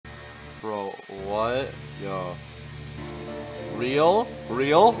Bro, what? Yo. Real?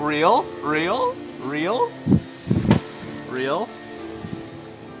 Real? Real? Real? Real? Real?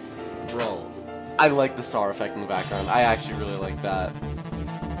 Bro. I like the star effect in the background. I actually really like that.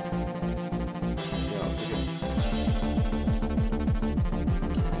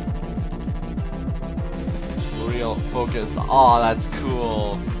 Real focus. Aw, that's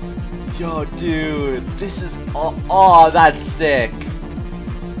cool. Yo, dude. This is. Oh, that's sick.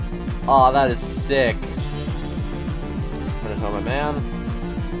 Aw, that is sick. I'm gonna tell my man.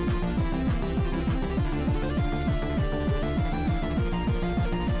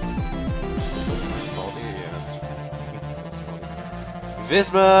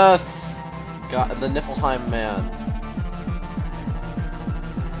 Bismuth! Got the Niflheim man.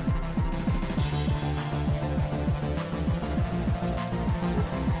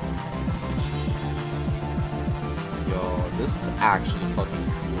 Yo, this is actually fucking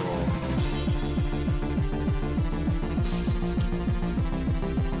cool.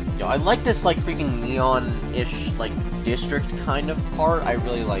 Yo, I like this like freaking neon-ish like district kind of part. I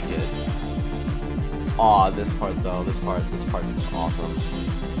really like it. Aw, this part though, this part is awesome.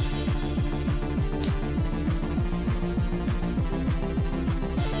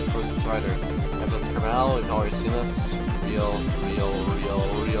 Frozen Strider. Evidence Kermel, we've already seen this. Real.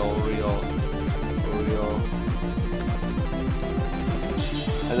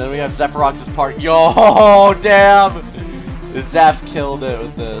 And then we have Zephyrox's part. Yo, damn! Zeph killed it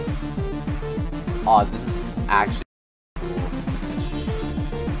with this. Aw, this is actually.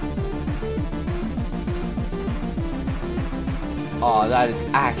 Oh, that is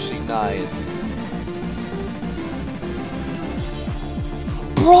actually nice.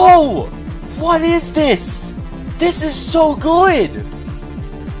 Bro! What is this? This is so good!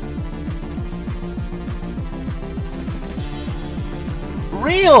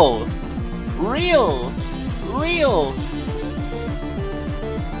 Real! Real! Real!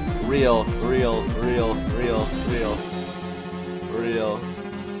 Real, real, real, real, real. Real.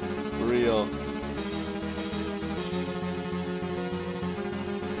 Real.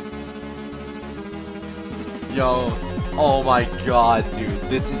 Yo, oh my god, dude,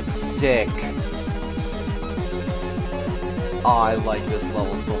 this is sick. Oh, I like this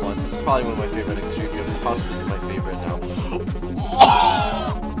level so much. This is probably one of my favorite extreme games. It's possibly my favorite now.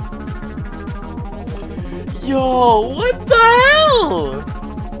 Yo, what the hell?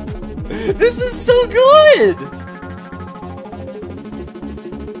 This is so good!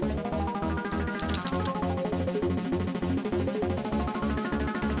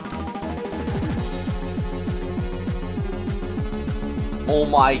 Oh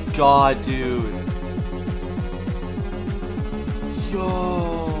my god, dude.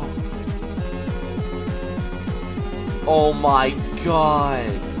 Yo. Oh my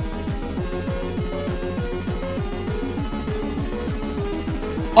god.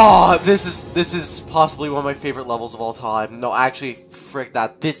 Oh, this is possibly one of my favorite levels of all time. No, actually, frick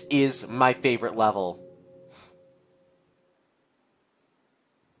that. This is my favorite level.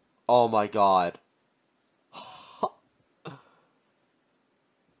 Oh my god.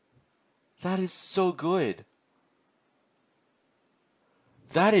 That is so good.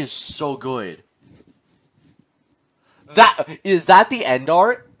 That is so good. Is that the end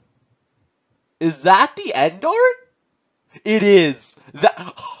art? Is that the end art? It is.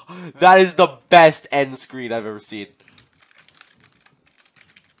 That is the best end screen I've ever seen.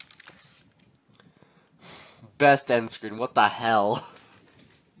 Best end screen. What the hell?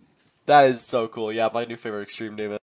 That is so cool. Yeah, my new favorite extreme, David.